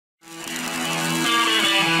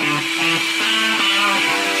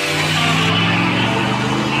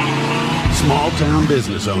farm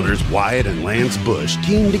business owners Wyatt and Lance Bush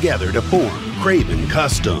teamed together to form Craven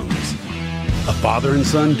Customs, a father and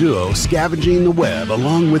son duo scavenging the web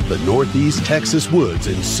along with the Northeast Texas woods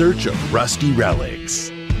in search of rusty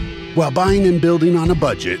relics. While buying and building on a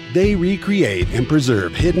budget, they recreate and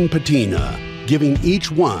preserve hidden patina, giving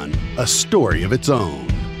each one a story of its own.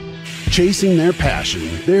 Chasing their passion,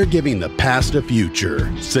 they're giving the past a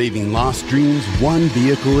future, saving lost dreams one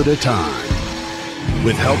vehicle at a time.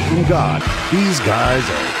 With help from God, these guys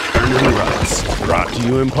are Turnin Rust, brought to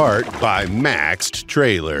you in part by Maxed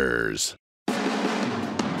Trailers.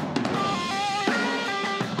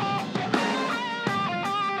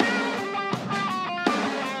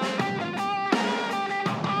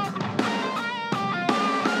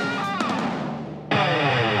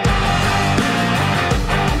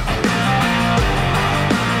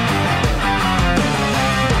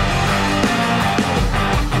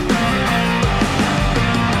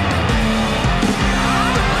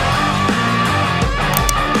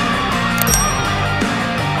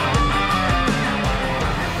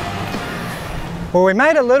 Well, we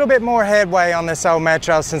made a little bit more headway on this old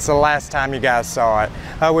Metro since the last time you guys saw it.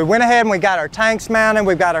 We went ahead and we got our tanks mounted,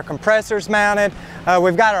 we've got our compressors mounted,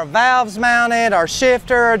 we've got our valves mounted, our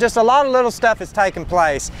shifter, just a lot of little stuff is taking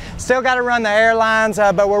place. Still got to run the airlines,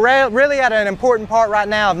 but we're really at an important part right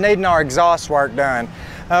now of needing our exhaust work done.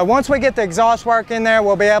 Once we get the exhaust work in there,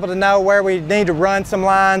 we'll be able to know where we need to run some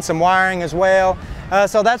lines, some wiring as well.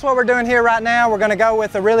 So that's what we're doing here right now. We're going to go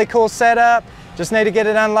with a really cool setup. Just need to get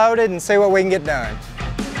it unloaded and see what we can get done.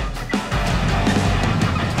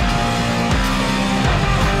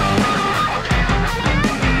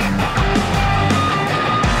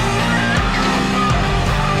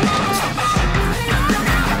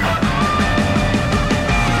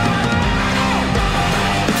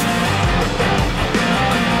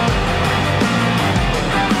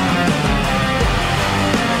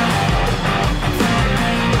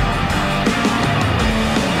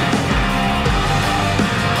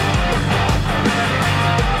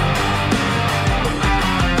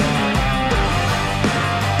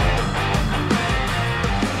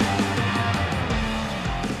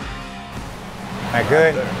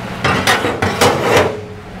 Good.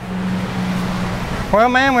 Well,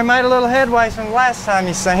 man, we made a little headway from the last time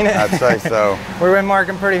you seen it. I'd say so. We've been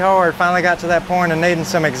working pretty hard. Finally got to that point of needing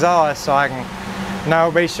some exhaust so I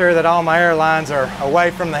can, be sure that all my air lines are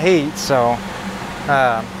away from the heat. So,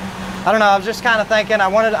 I don't know. I was just kind of thinking.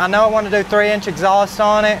 I know I want to do 3-inch exhaust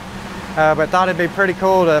on it, but thought it'd be pretty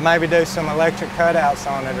cool to maybe do some electric cutouts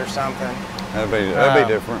on it or something. That'd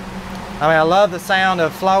be different. I mean, I love the sound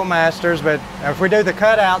of Flowmasters, but if we do the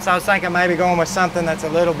cutouts, I was thinking maybe going with something that's a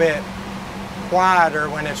little bit quieter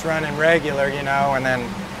when it's running regular, and then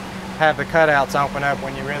have the cutouts open up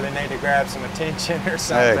when you really need to grab some attention or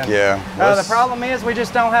something. Heck yeah. The problem is we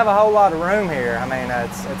just don't have a whole lot of room here. I mean,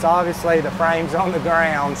 it's obviously the frame's on the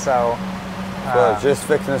ground, so. So just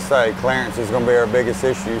fixing to say, clearance is going to be our biggest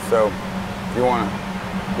issue, so if you want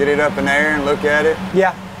to get it up in the air and look at it.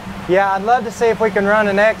 Yeah, I'd love to see if we can run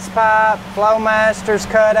an X-pipe, Flowmasters,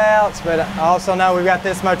 cutouts, but I also know we've got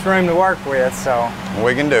this much room to work with, so.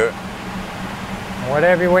 We can do it.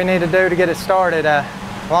 Whatever we need to do to get it started.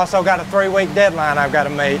 We've also got a 3-week deadline I've got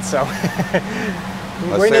to meet, so.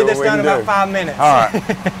 We need this done in about 5 minutes. All right.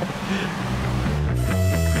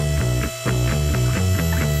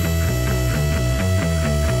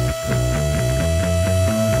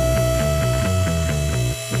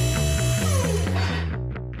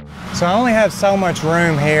 So I only have so much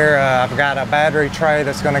room here. I've got a battery tray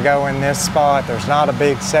that's going to go in this spot. There's not a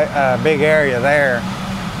big area there.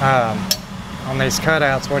 On these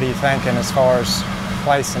cutouts, what are you thinking as far as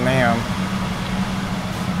placing them?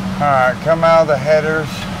 All right, come out of the headers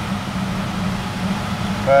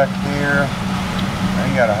back here.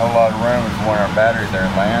 You got a whole lot of room with one of our batteries there,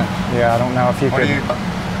 Lance. Yeah, I don't know if you could.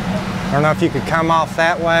 I don't know if you could come off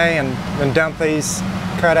that way and then dump these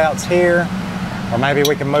cutouts here. Or maybe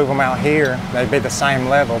we can move them out here. They'd be the same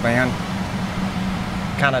level then.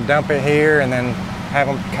 Kind of dump it here and then have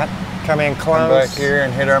them come in close. Come back here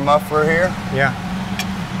and hit our muffler here? Yeah.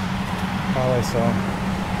 Probably so.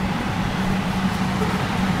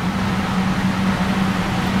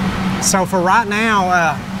 So for right now,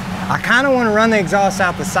 I kind of want to run the exhaust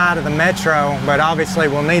out the side of the Metro, but obviously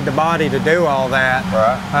we'll need the body to do all that.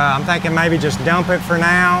 Right. I'm thinking maybe just dump it for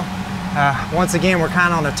now. Once again, we're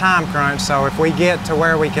kind of on a time crunch, so if we get to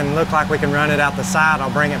where we can look like we can run it out the side,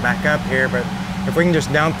 I'll bring it back up here. But if we can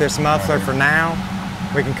just dump this muffler for now,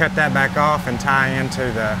 we can cut that back off and tie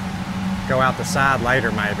into the, go out the side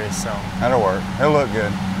later maybe, so. That'll work. It'll look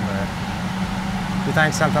good. But you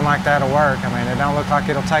think something like that'll work? I mean, it don't look like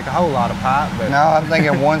it'll take a whole lot of pipe, but... No, I'm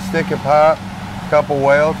thinking one stick of pipe, a couple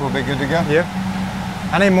welds, we'll be good to go. Yeah.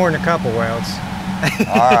 I need more than a couple welds.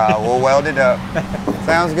 All right, we'll weld it up.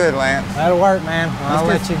 Sounds good, Lance. That'll work, man. I'll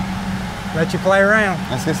let you play around.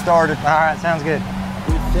 Let's get started. All right, sounds good.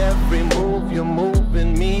 With every move, you're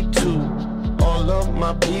moving me too. All of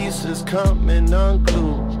my pieces coming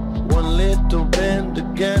unglued. One little bend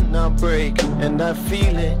again, I break, and I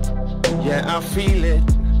feel it. Yeah, I feel it.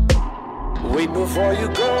 Wait before you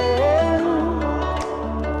go.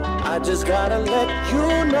 I just gotta let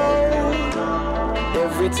you know.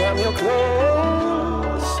 Every time you're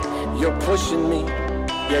close, you're pushing me.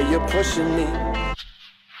 Yeah, you're pushing me.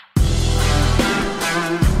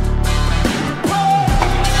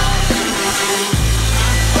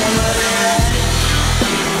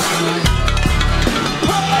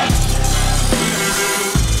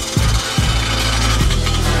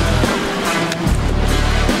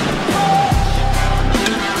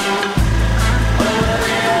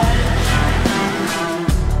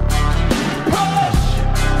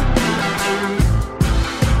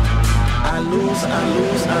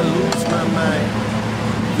 I lose my mind.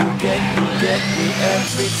 You get me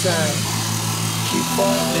every time. Keep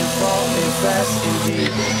falling fast indeed.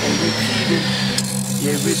 And repeat it,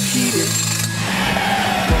 yeah, repeat it.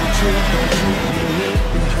 Don't you leave me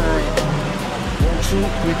behind. Won't you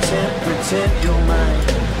pretend you're mine?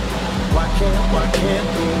 Why can't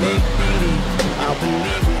we make believe?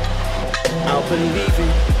 I'll believe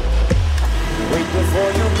it. Wait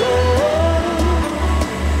before you go.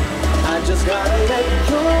 I just gotta let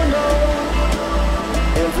you know.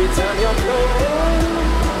 Every time you're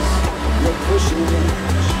close, you're pushing me.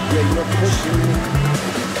 Yeah, you're pushing me.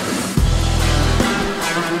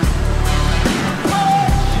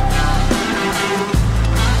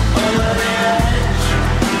 Over the edge.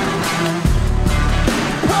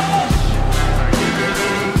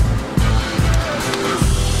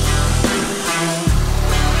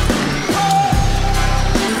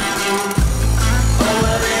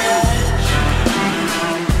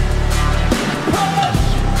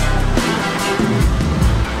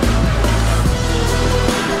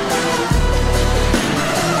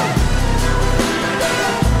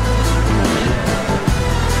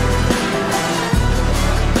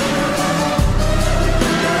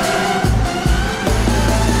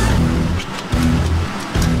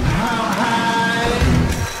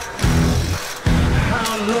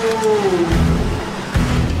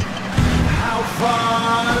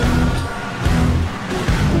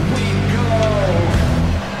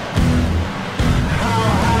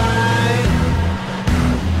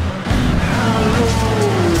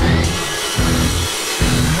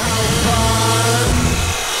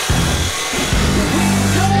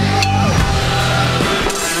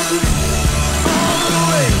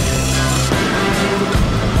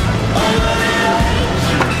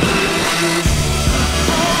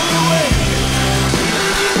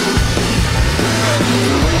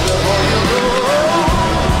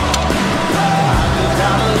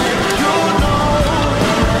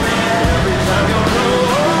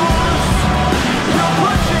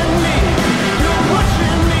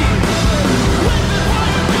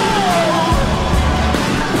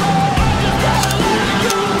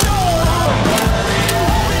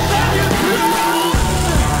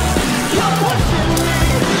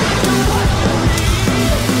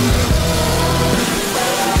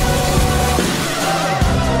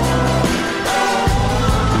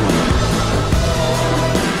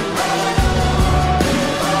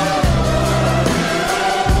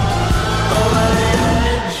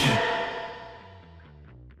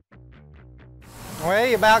 Well,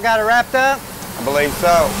 you about got it wrapped up? I believe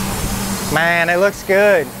so. Man, it looks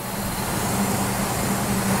good.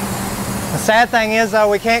 The sad thing is, though,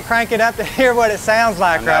 we can't crank it up to hear what it sounds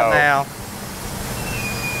like right now.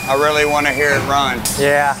 I really want to hear it run.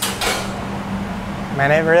 Yeah.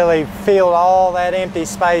 Man, it really filled all that empty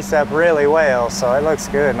space up really well, so it looks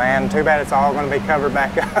good, man. Too bad it's all going to be covered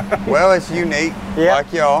back up. Well, it's unique,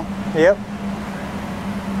 like y'all. Yep.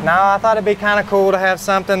 No, I thought it'd be kind of cool to have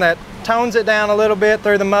something that tones it down a little bit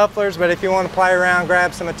through the mufflers, but if you want to play around,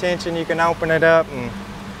 grab some attention, you can open it up and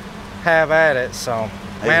have at it. So,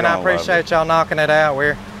 man, I appreciate y'all knocking it out.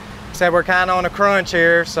 We're kind of on a crunch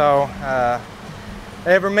here, so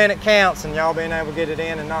every minute counts, and y'all being able to get it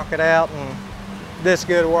in and knock it out and this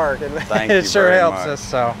good work. It sure helps us.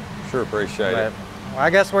 So sure appreciate it. Well, I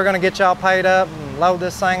guess we're going to get y'all paid up and load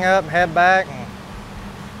this thing up and head back and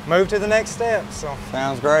move to the next step. So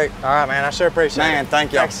sounds great. All right, man. I sure appreciate it. Man,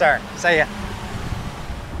 thank you. Thanks, sir. See ya.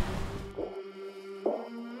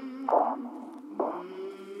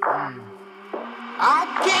 I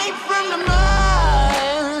came from the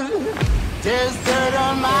mud. There's dirt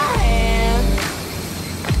on my hands.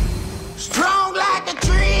 Strong like a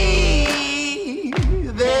tree.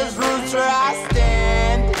 There's roots where I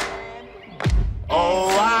stand. Oh,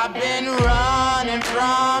 I've been running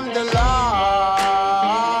from the law.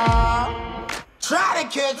 Try to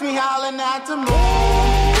catch me howling at the moon.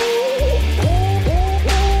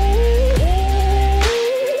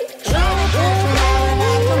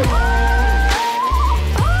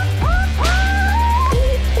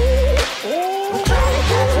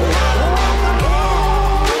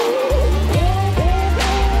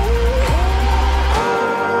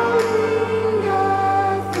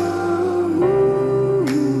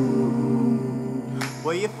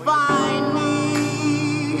 Will you find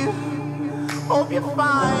me? Hope you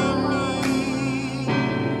find me.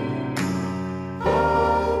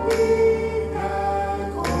 I'll be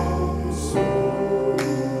back home soon.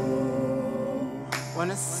 When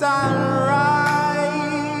the sunrise,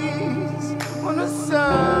 when the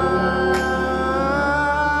sun.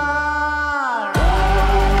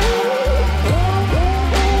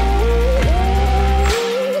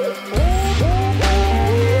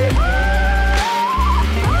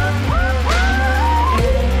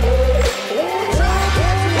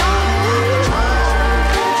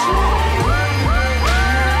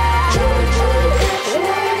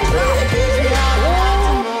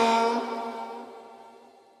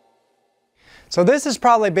 So this has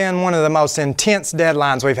probably been one of the most intense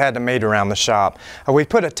deadlines we've had to meet around the shop. We've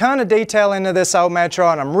put a ton of detail into this old Metro,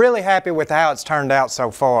 and I'm really happy with how it's turned out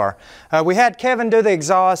so far. We had Kevin do the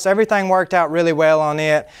exhaust. Everything worked out really well on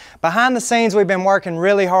it. Behind the scenes, we've been working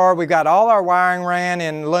really hard. We've got all our wiring ran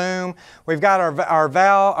in loom. We've got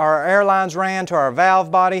our air lines ran to our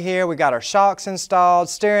valve body here. We got our shocks installed,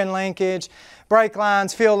 steering linkage, brake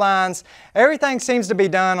lines, fuel lines. Everything seems to be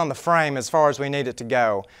done on the frame as far as we need it to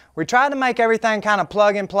go. We tried to make everything kind of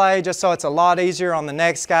plug and play just so it's a lot easier on the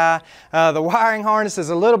next guy. The wiring harness is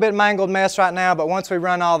a little bit mangled mess right now, but once we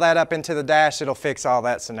run all that up into the dash, it'll fix all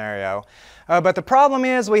that scenario. But the problem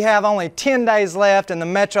is we have only 10 days left and the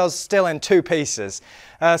Metro's still in 2 pieces.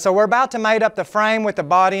 So we're about to mate up the frame with the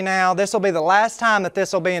body now. This will be the last time that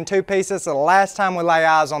this will be in 2 pieces, so the last time we lay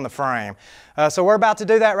eyes on the frame. So we're about to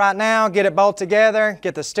do that right now, get it bolted together,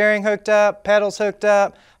 get the steering hooked up, pedals hooked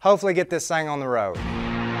up, hopefully get this thing on the road.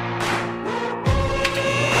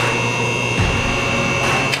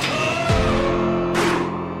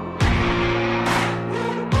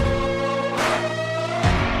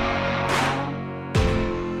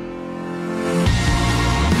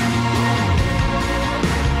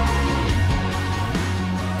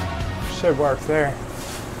 Should work there.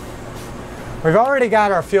 We've already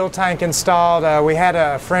got our fuel tank installed. We had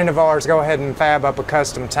a friend of ours go ahead and fab up a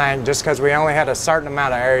custom tank just because we only had a certain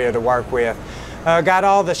amount of area to work with. Got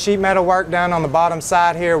all the sheet metal work done on the bottom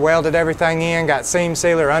side here, welded everything in, got seam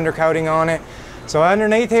sealer undercoating on it. So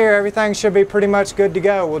underneath here, everything should be pretty much good to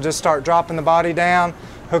go. We'll just start dropping the body down,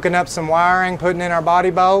 hooking up some wiring, putting in our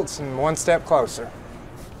body bolts, and one step closer.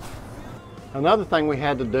 Another thing we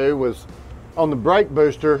had to do was on the brake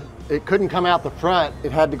booster, it couldn't come out the front,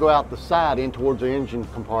 it had to go out the side in towards the engine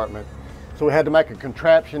compartment. So we had to make a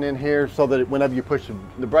contraption in here so that whenever you push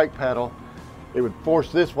the brake pedal, it would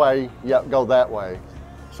force this way, go that way.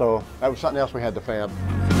 So that was something else we had to fab.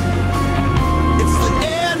 It's the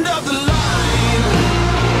end of the line.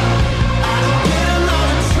 I don't get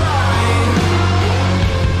another try.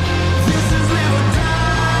 This is never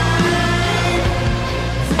time.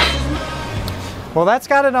 Well, that's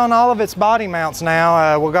got it on all of its body mounts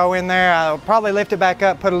now. We'll go in there, I'll probably lift it back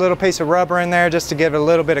up, put a little piece of rubber in there just to give it a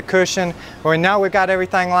little bit of cushion. We know we've got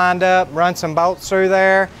everything lined up, run some bolts through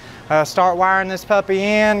there, start wiring this puppy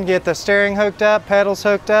in, get the steering hooked up, pedals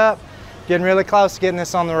hooked up, getting really close to getting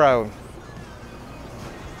this on the road.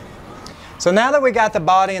 So now that we got the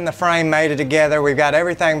body and the frame mated together, we've got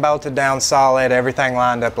everything bolted down solid, everything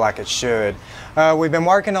lined up like it should. We've been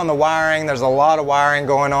working on the wiring. There's a lot of wiring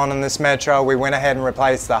going on in this Metro. We went ahead and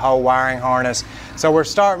replaced the whole wiring harness. So we're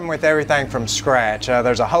starting with everything from scratch.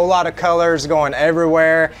 There's a whole lot of colors going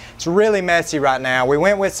everywhere. It's really messy right now. We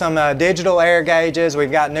went with some digital air gauges. We've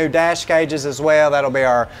got new dash gauges as well. That'll be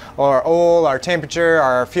our oil, our temperature,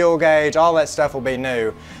 our fuel gauge, all that stuff will be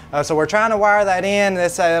new. So we're trying to wire that in.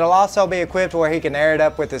 It'll also be equipped where he can air it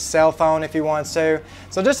up with his cell phone if he wants to.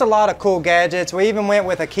 So just a lot of cool gadgets. We even went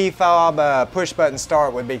with a key fob, push button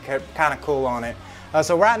start would be kind of cool on it.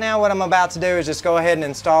 So right now what I'm about to do is just go ahead and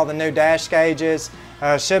install the new dash gauges.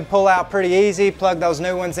 Should pull out pretty easy, plug those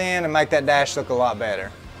new ones in and make that dash look a lot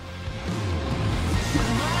better.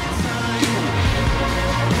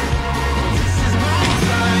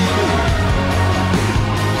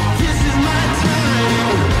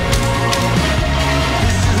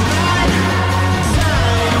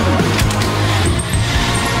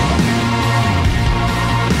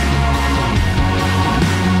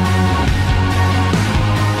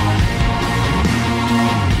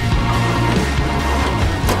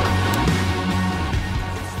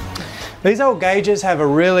 These old gauges have a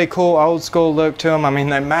really cool old school look to them. I mean,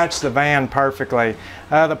 they match the van perfectly.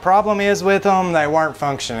 The problem is with them, they weren't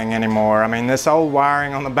functioning anymore. I mean, this old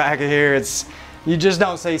wiring on the back of here, you just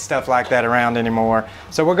don't see stuff like that around anymore.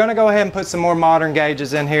 So we're gonna go ahead and put some more modern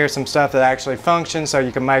gauges in here, some stuff that actually functions so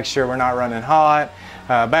you can make sure we're not running hot,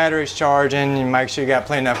 battery's charging, you make sure you got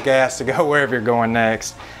plenty enough gas to go wherever you're going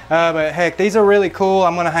next. But heck, these are really cool.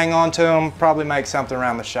 I'm gonna hang on to them, probably make something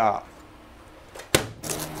around the shop.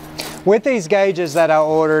 With these gauges that I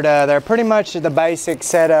ordered, they're pretty much the basic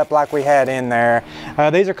setup like we had in there.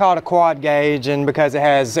 These are called a quad gauge, and because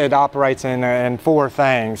it operates in 4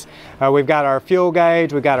 things. We've got our fuel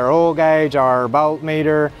gauge, we've got our oil gauge, our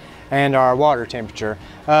voltmeter, and our water temperature.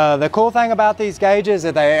 The cool thing about these gauges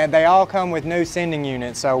is that they all come with new sending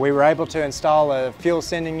units. So we were able to install a fuel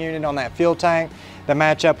sending unit on that fuel tank that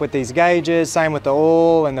match up with these gauges. Same with the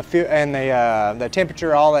oil and the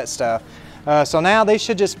temperature, all that stuff. So now these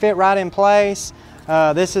should just fit right in place.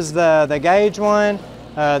 This is the gauge one.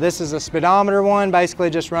 This is a speedometer one. Basically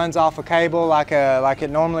just runs off a cable like it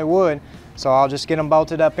normally would. So I'll just get them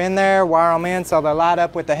bolted up in there, wire them in so they light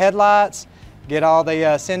up with the headlights, get all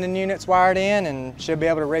the sending units wired in, and should be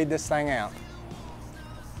able to read this thing out.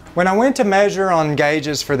 When I went to measure on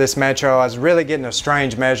gauges for this Metro, I was really getting a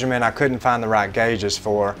strange measurement I couldn't find the right gauges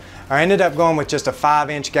for. I ended up going with just a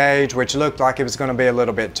 5-inch gauge, which looked like it was going to be a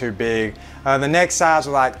little bit too big. The next size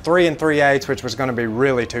was like 3 3/8, which was going to be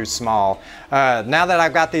really too small. Now that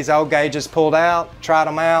I've got these old gauges pulled out, tried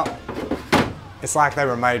them out, it's like they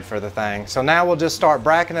were made for the thing. So now we'll just start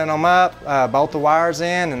bracketing them up, bolt the wires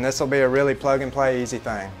in, and this will be a really plug and play easy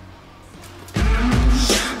thing.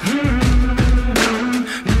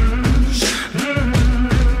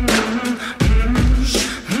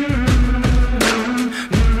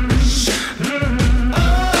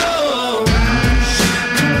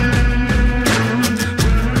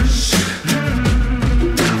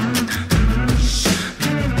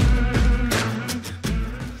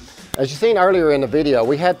 As you seen earlier in the video,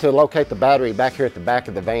 we had to locate the battery back here at the back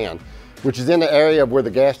of the van, which is in the area of where the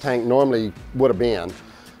gas tank normally would have been.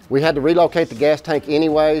 We had to relocate the gas tank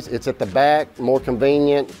anyways. It's at the back, more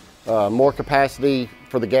convenient, more capacity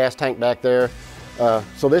for the gas tank back there.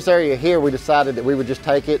 So this area here, we decided that we would just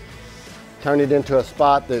take it, turn it into a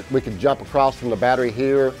spot that we could jump across from the battery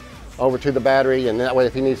here over to the battery, and that way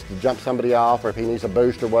if he needs to jump somebody off or if he needs a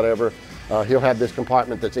boost or whatever, he'll have this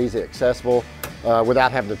compartment that's easy accessible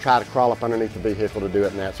without having to try to crawl up underneath the vehicle to do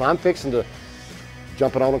it in that. So I'm fixing to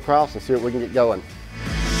jump it on across and see what we can get going.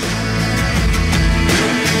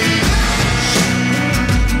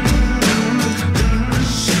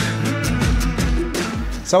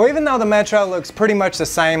 So even though the Metro looks pretty much the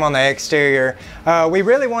same on the exterior, we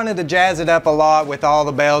really wanted to jazz it up a lot with all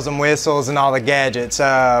the bells and whistles and all the gadgets.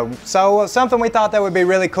 So something we thought that would be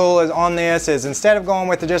really cool on this is instead of going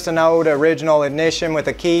with just an old original ignition with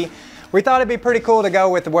a key, we thought it'd be pretty cool to go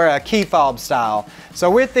with a key fob style.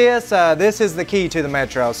 So with this, this is the key to the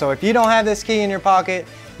Metro. So if you don't have this key in your pocket,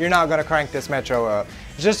 you're not gonna crank this Metro up.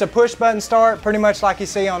 It's just a push button start, pretty much like you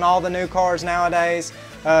see on all the new cars nowadays.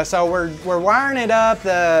 So we're wiring it up.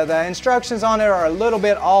 The instructions on it are a little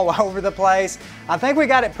bit all over the place. I think we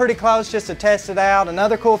got it pretty close just to test it out.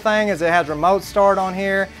 Another cool thing is it has remote start on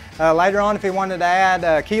here. Later on, if he wanted to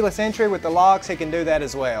add keyless entry with the locks, he can do that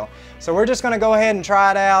as well. So we're just going to go ahead and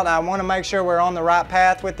try it out. I want to make sure we're on the right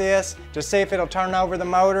path with this, just see if it'll turn over the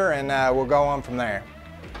motor, and we'll go on from there.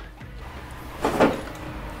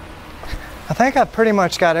 I think I pretty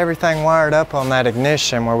much got everything wired up on that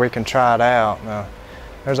ignition where we can try it out.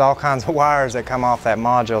 There's all kinds of wires that come off that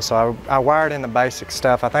module, so I wired in the basic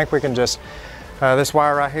stuff. I think we can just, this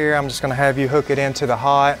wire right here, I'm just going to have you hook it into the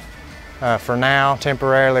hot for now,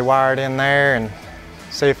 temporarily wire it in there and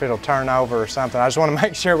see if it'll turn over or something. I just want to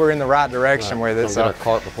make sure we're in the right direction with it. Don't get a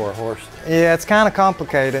cart before a horse. Yeah, it's kind of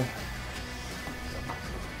complicated.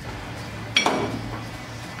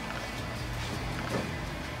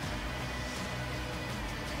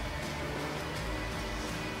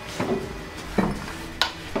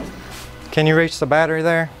 Can you reach the battery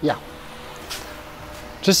there? Yeah.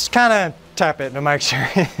 Just kind of tap it to make sure.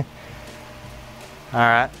 All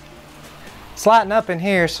right. It's lighting up in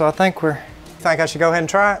here, so I think think I should go ahead and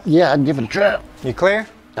try it? Yeah, I'd give it a try. You clear?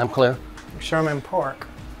 I'm clear. Show them in park.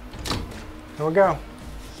 Here we go.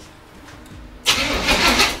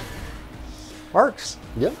 Works.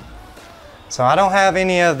 Yep. So I don't have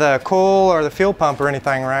any of the cool or the fuel pump or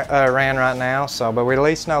anything ran right now, so but we at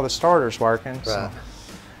least know the starter's working. Right. So.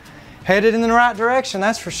 Headed in the right direction,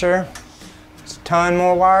 that's for sure. There's a ton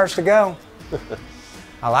more wires to go.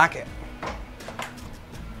 I like it.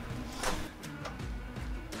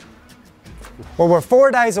 Well, we're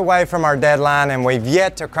 4 days away from our deadline and we've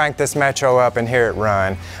yet to crank this Metro up and hear it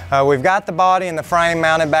run. We've got the body and the frame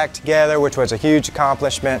mounted back together, which was a huge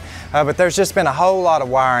accomplishment, but there's just been a whole lot of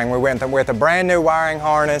wiring. We went with a brand new wiring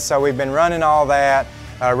harness, so we've been running all that,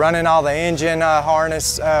 running all the engine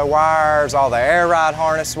harness wires, all the air ride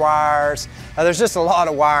harness wires. There's just a lot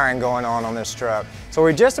of wiring going on this truck. So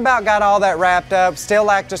we just about got all that wrapped up, still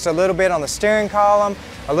lack just a little bit on the steering column,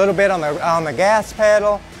 a little bit on the gas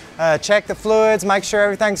pedal. Check the fluids, make sure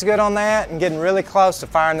everything's good on that, and getting really close to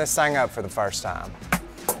firing this thing up for the first time.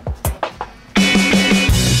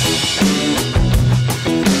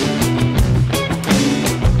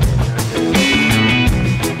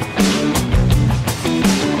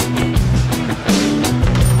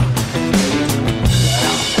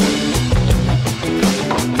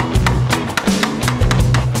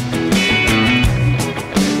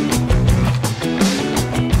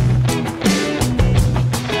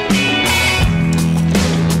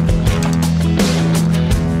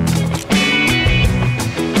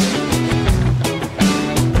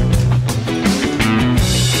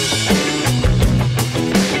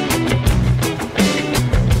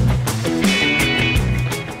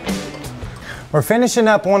 We're finishing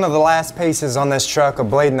up one of the last pieces on this truck of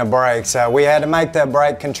bleeding the brakes. We had to make the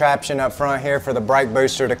brake contraption up front here for the brake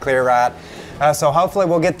booster to clear right. So hopefully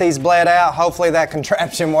we'll get these bled out. Hopefully that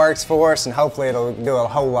contraption works for us, and hopefully it'll do a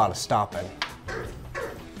whole lot of stopping.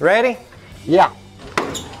 Ready? Yeah.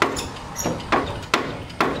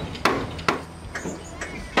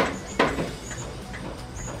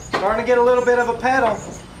 Starting to get a little bit of a pedal.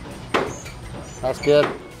 That's good.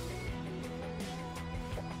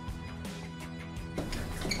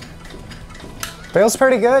 Feels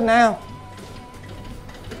pretty good now.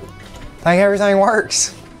 Think everything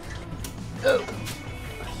works.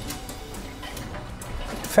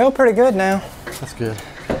 Feel pretty good now. That's good.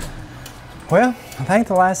 Well, I think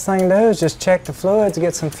the last thing to do is just check the fluids,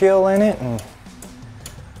 get some fuel in it, and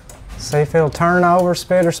see if it'll turn over,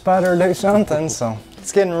 spit or sputter, or do something. So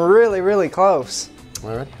it's getting really, really close. All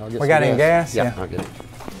right, I'll get we got any gas? Yeah, I'll get it.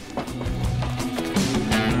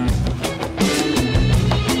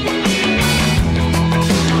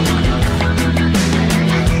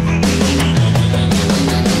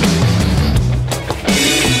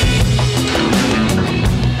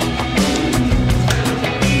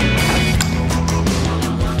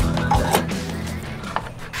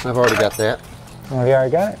 I've already got that. Oh, you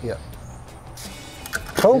already got it? Yep.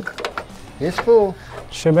 Cool. It's full.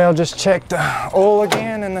 Should be able to just check the oil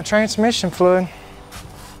again and the transmission fluid.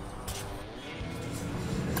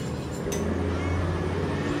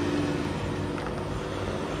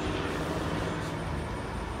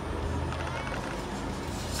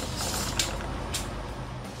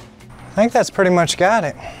 I think that's pretty much got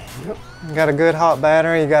it. Yep. You got a good hot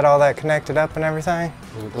battery, you got all that connected up and everything.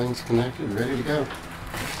 Everything's connected, ready to go.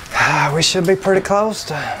 We should be pretty close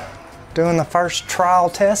to doing the first trial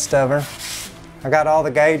test of her. I got all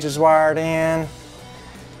the gauges wired in.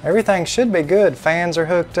 Everything should be good. Fans are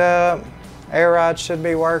hooked up, air ride should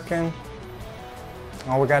be working.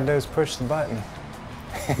 All we gotta do is push the button.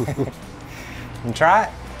 And try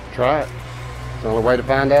it. Try it. It's the only way to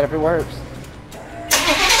find out if it works.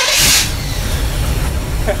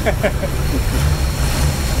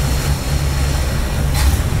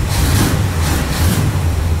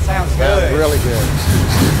 Sounds good. Sounds really good.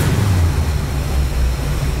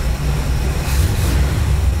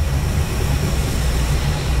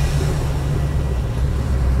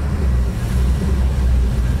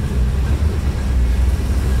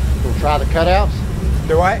 We'll try the cutouts.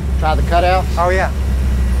 Do what? Try the cutouts. Oh yeah.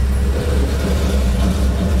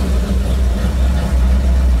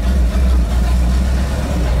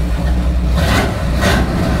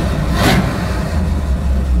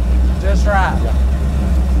 Just right. Yeah.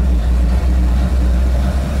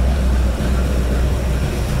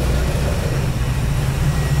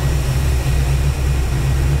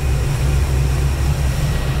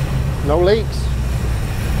 No leaks.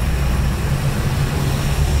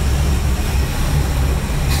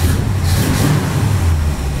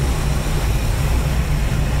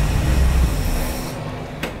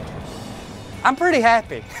 I'm pretty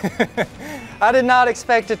happy. I did not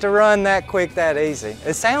expect it to run that quick, that easy.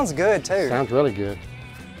 It sounds good too. Sounds really good.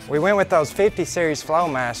 We went with those 50 series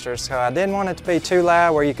Flowmasters, so I didn't want it to be too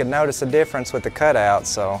loud where you could notice a difference with the cutouts.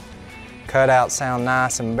 So cutouts sound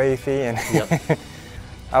nice and beefy, and Yep.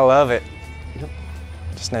 I love it. Yep.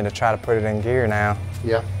 Just need to try to put it in gear now.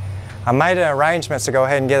 Yeah. I made arrangements to go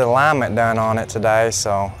ahead and get alignment done on it today,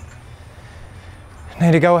 so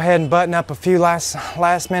Need to go ahead and button up a few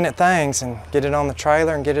last minute things and get it on the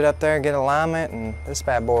trailer and get it up there and get alignment, and this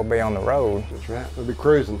bad boy will be on the road. That's right, we'll be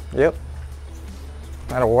cruising. Yep,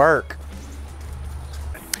 that'll work.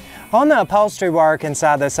 On the upholstery work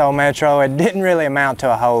inside this old Metro, it didn't really amount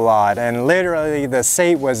to a whole lot, and literally the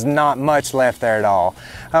seat was not much left there at all.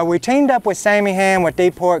 We teamed up with Sammy Ham with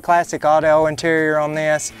Deeport Classic Auto Interior on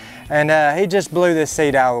this, and he just blew this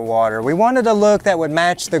seat out of the water. We wanted a look that would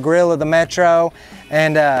match the grille of the Metro,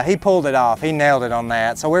 and he pulled it off. He nailed it on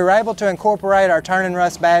that. So we were able to incorporate our Turnin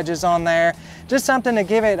Rust badges on there, just something to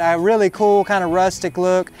give it a really cool kind of rustic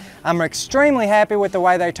look. I'm extremely happy with the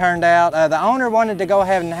way they turned out. The owner wanted to go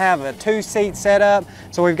ahead and have a 2-seat setup,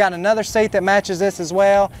 so we've got another seat that matches this as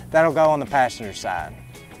well. That'll go on the passenger side.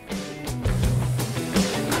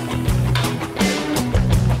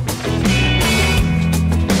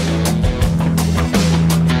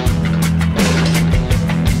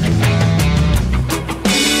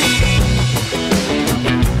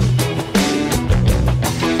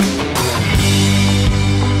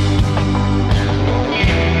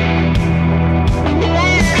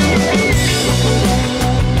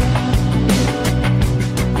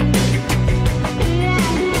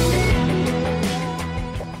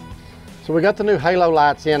 So we got the new halo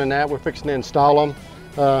lights in and that. We're fixing to install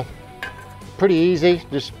them. Pretty easy,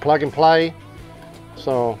 just plug and play.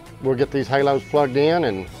 So we'll get these halos plugged in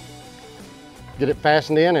and get it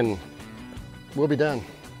fastened in, and we'll be done.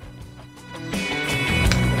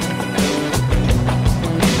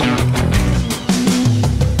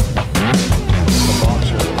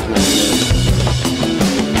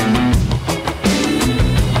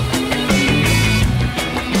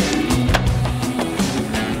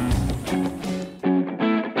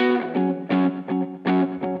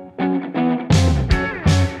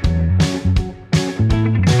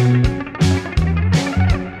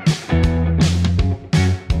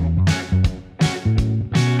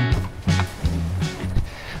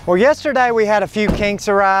 Well, yesterday we had a few kinks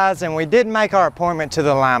arise and we didn't make our appointment to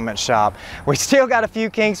the alignment shop. We still got a few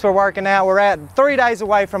kinks we're working out. We're at 3 days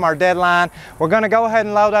away from our deadline. We're going to go ahead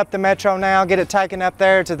and load up the Metro now, get it taken up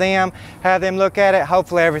there to them, have them look at it.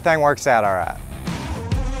 Hopefully everything works out all right.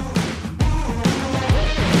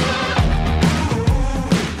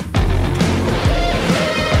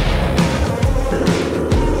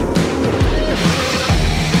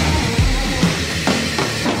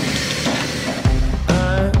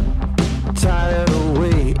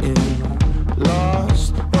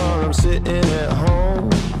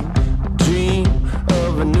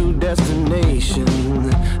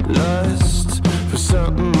 Lust for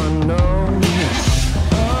something unknown.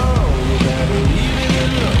 Oh, you gotta leave it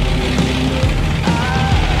alone. I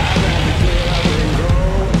gotta get up and go.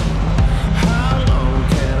 How long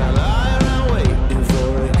can I lie around waiting for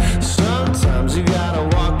it? Sometimes you gotta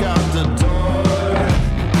walk out the door.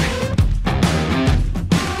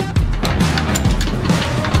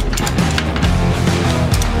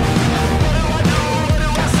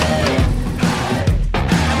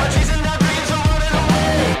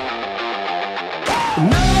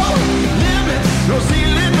 No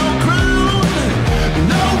ceiling, no crown,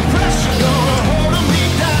 no pressure gonna hold me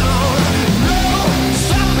down. No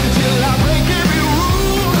stopping till I break every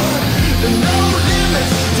rule. No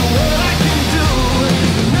limits to what I can do.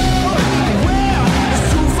 Nowhere is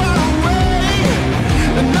too far away.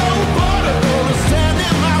 No border gonna stand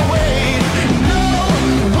in my way. No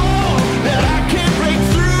wall that I can't break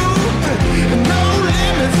through. No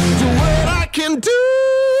limits to what I can do.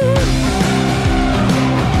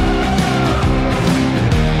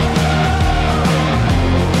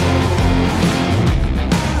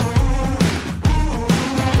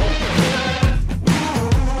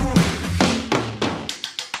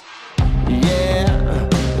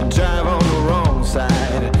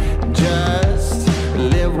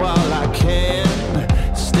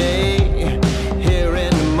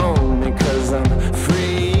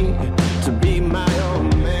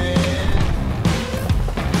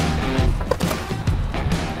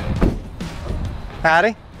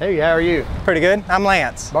 Howdy. Hey, how are you? Pretty good. I'm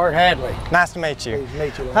Lance. Bart Hadley. Nice to meet you. Pleased to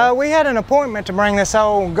meet you, Lance. We had an appointment to bring this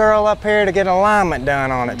old girl up here to get an alignment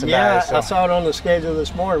done on it today. Yeah, so I saw it on the schedule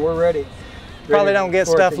this morning. We're ready. Probably don't get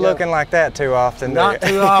stuff looking like that too often, Not do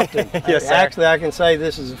you? too often. Yes, sir. Actually, I can say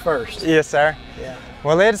this is the first. Yes, sir. Yeah.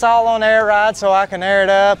 Well, it's all on air ride, so I can air it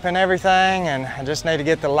up and everything, and I just need to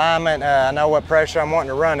get the alignment. I know what pressure I'm wanting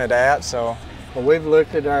to run it at, so Well, we've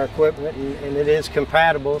looked at our equipment and it is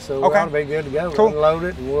compatible, so we ought to be good to go. Cool. We'll unload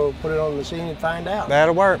it and we'll put it on the machine and find out.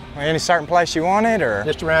 That'll work. Any certain place you want it, or?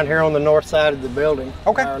 Just around here on the north side of the building.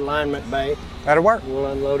 Okay. Our alignment bay. That'll work. We'll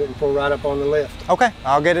unload it and pull right up on the lift. Okay,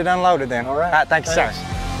 I'll get it unloaded then. All right. All right, thank you, sir.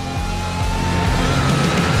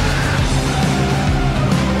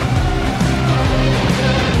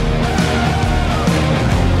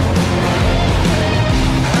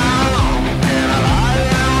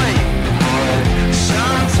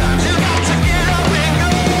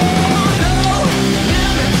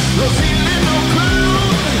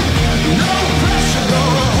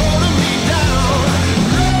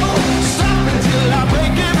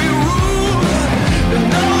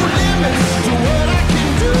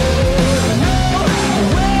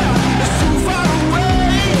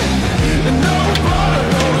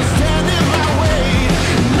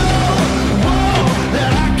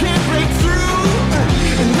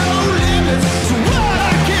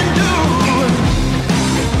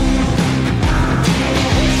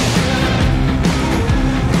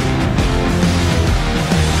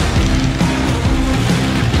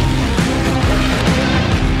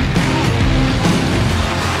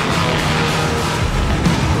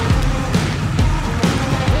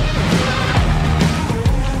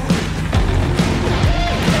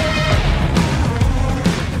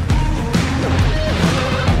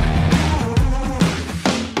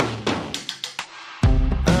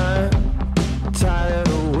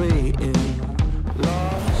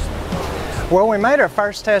 Well, we made our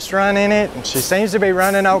first test run in it, and she seems to be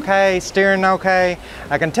running okay, steering okay.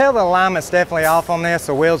 I can tell the alignment's definitely off on this.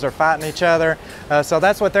 The wheels are fighting each other. So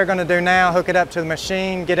that's what they're gonna do now, hook it up to the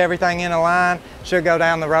machine, get everything in a line. Should go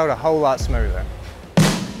down the road a whole lot smoother.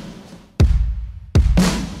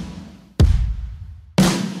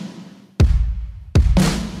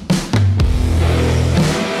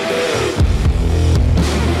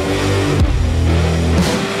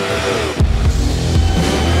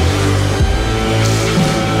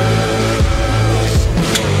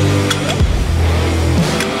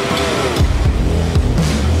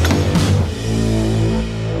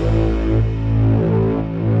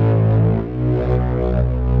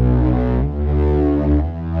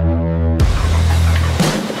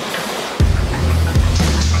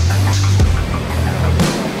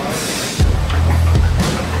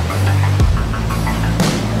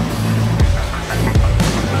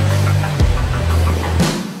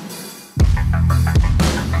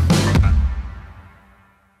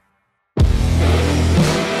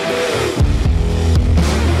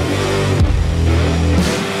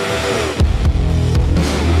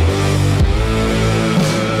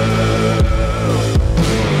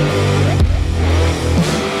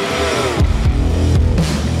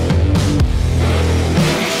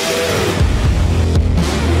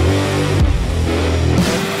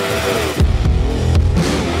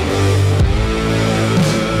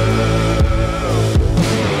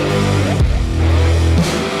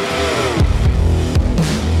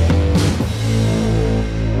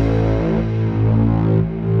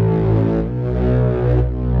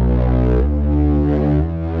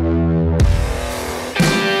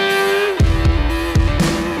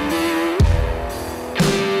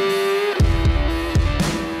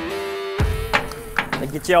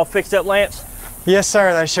 Get you all fixed up, Lance? Yes,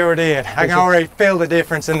 sir, they sure did. I can already feel the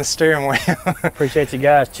difference in the steering wheel. Appreciate you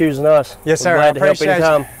guys choosing us. Yes, sir. We're glad to help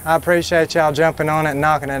anytime. I appreciate y'all jumping on it and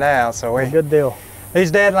knocking it out. So good deal.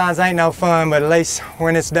 These deadlines ain't no fun, but at least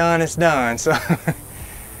when it's done, it's done. So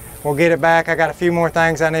we'll get it back. I got a few more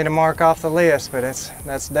things I need to mark off the list, but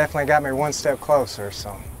that's definitely got me one step closer.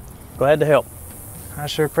 So glad to help. I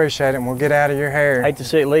sure appreciate it, and we'll get out of your hair. Hate to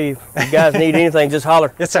see it leave. If you guys need anything, just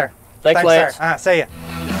holler. Yes, sir. Thanks, Lance. Sir. See ya.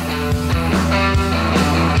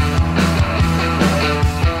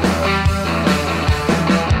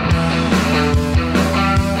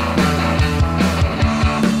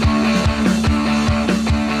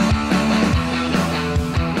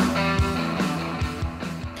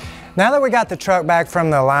 Now that we got the truck back from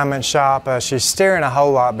the alignment shop, she's steering a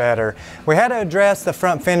whole lot better. We had to address the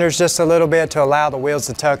front fenders just a little bit to allow the wheels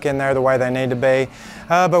to tuck in there the way they need to be.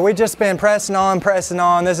 But we've just been pressing on.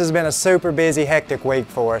 This has been a super busy, hectic week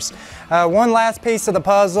for us. One last piece of the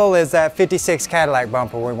puzzle is that 56 Cadillac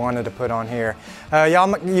bumper we wanted to put on here.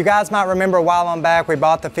 You guys might remember a while on back we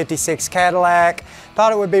bought the 56 Cadillac.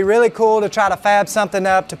 Thought it would be really cool to try to fab something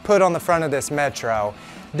up to put on the front of this Metro.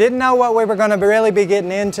 Didn't know what we were going to really be getting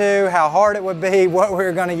into, how hard it would be, what we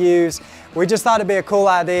were going to use. We just thought it'd be a cool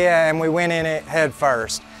idea and we went in it head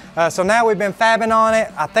first. So now we've been fabbing on it.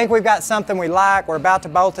 I think we've got something we like. We're about to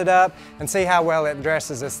bolt it up and see how well it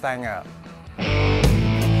dresses this thing up.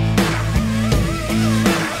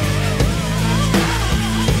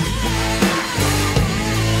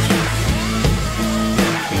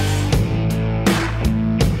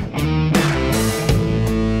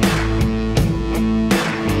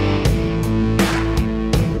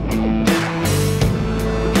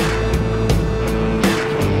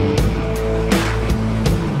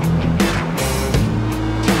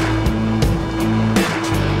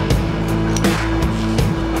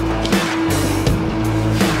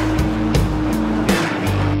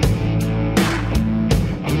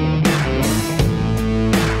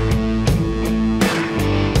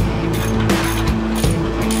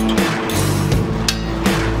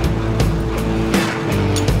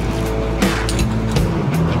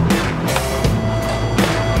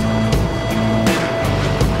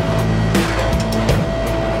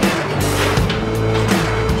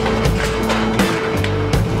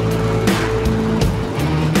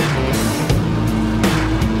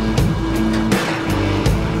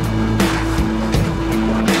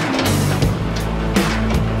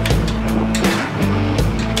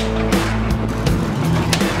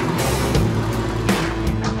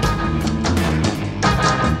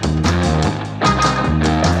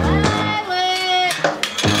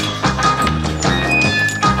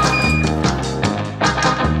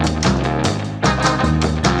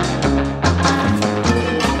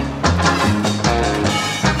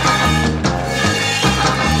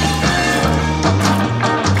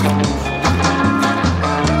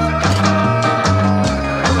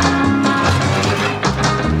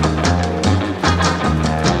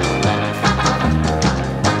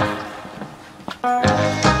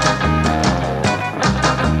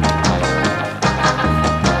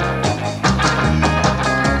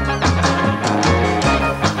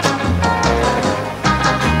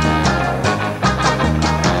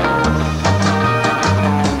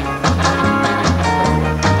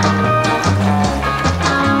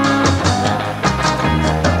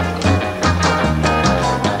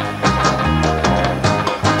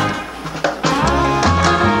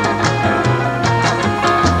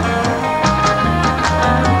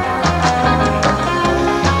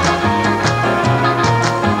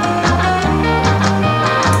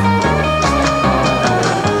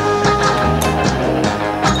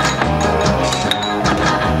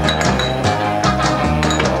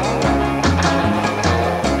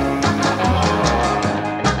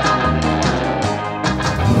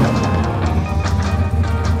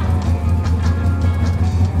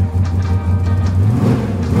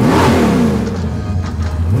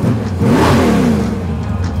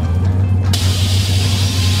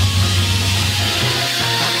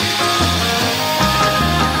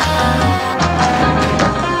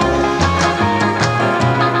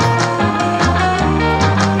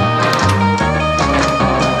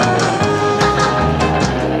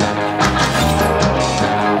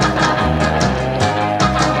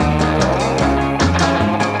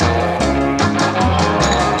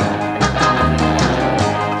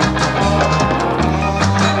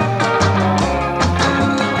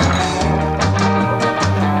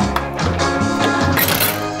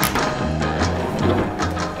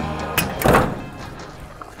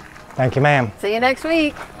 Thank you, ma'am. See you next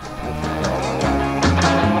week.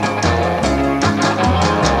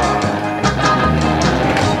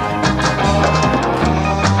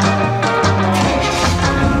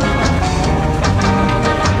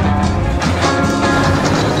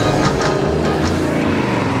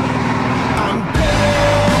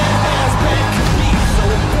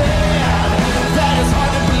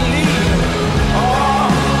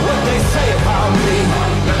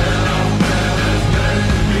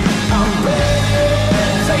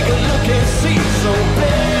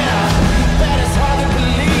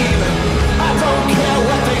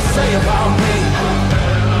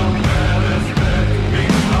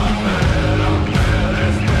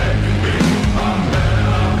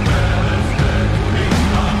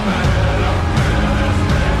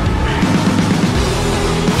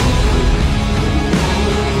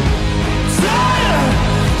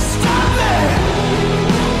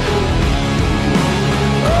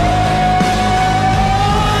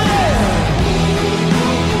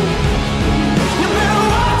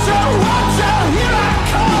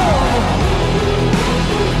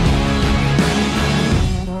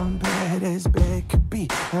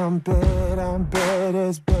 I'm bad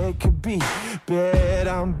as bad could be. Bad,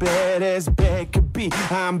 I'm bad as bad could be.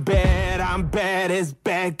 I'm bad as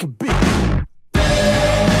bad could be. Bad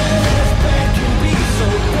as bad can be so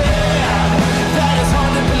bad that it's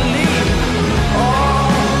hard to believe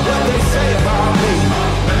all what they say about me.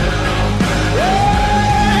 Yeah,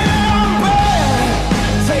 I'm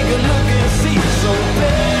bad. Take a look and see. So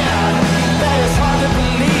bad that it's hard to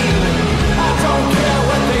believe. I don't care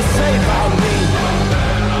what they say about me.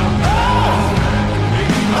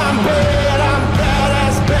 I'm bad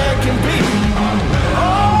as bad can be.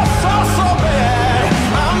 Oh, so bad.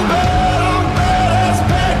 I'm bad as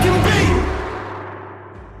bad can be.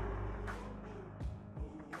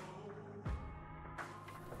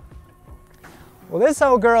 Well, this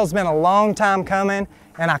old girl's been a long time coming,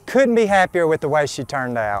 and I couldn't be happier with the way she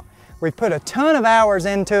turned out. We've put a ton of hours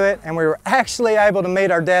into it, and we were actually able to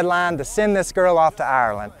meet our deadline to send this girl off to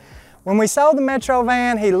Ireland. When we sold the Metro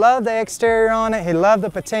van, he loved the exterior on it, he loved the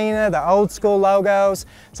patina, the old school logos,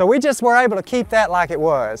 so we just were able to keep that like it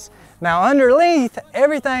was. Now underneath,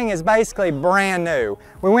 everything is basically brand new.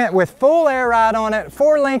 We went with full air ride on it,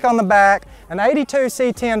 4-link on the back, an 82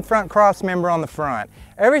 C10 front cross member on the front.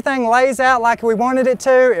 Everything lays out like we wanted it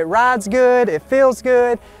to, it rides good, it feels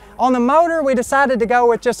good. On the motor, we decided to go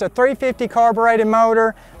with just a 350 carbureted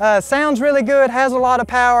motor. Sounds really good, has a lot of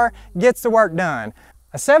power, gets the work done.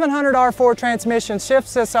 A 700 R4 transmission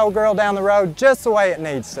shifts this old girl down the road just the way it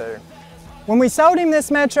needs to. When we sold him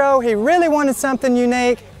this Metro, he really wanted something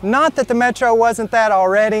unique, not that the Metro wasn't that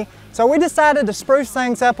already, so we decided to spruce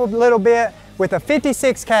things up a little bit with a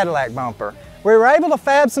 56 Cadillac bumper. We were able to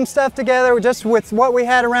fab some stuff together just with what we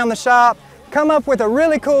had around the shop, come up with a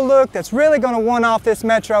really cool look that's really going to one-off this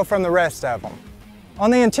Metro from the rest of them.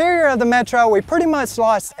 On the interior of the Metro, we pretty much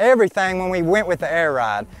lost everything when we went with the air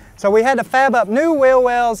ride. So we had to fab up new wheel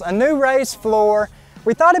wells, a new raised floor.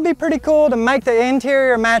 We thought it'd be pretty cool to make the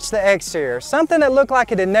interior match the exterior, something that looked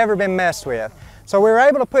like it had never been messed with. So we were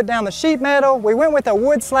able to put down the sheet metal. We went with a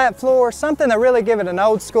wood slab floor, something to really give it an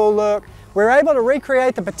old school look. We were able to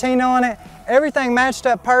recreate the patina on it. Everything matched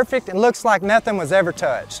up perfect and looks like nothing was ever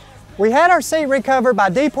touched. We had our seat recovered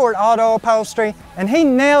by Deport Auto Upholstery, and he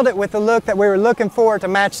nailed it with the look that we were looking for to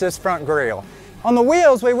match this front grille. On the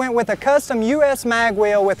wheels, we went with a custom US mag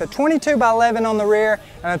wheel with a 22x11 on the rear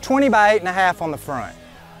and a 20x8.5 on the front.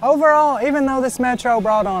 Overall, even though this Metro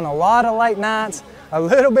brought on a lot of late nights, a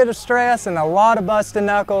little bit of stress, and a lot of busted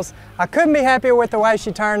knuckles, I couldn't be happier with the way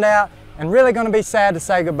she turned out and really going to be sad to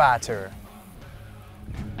say goodbye to her.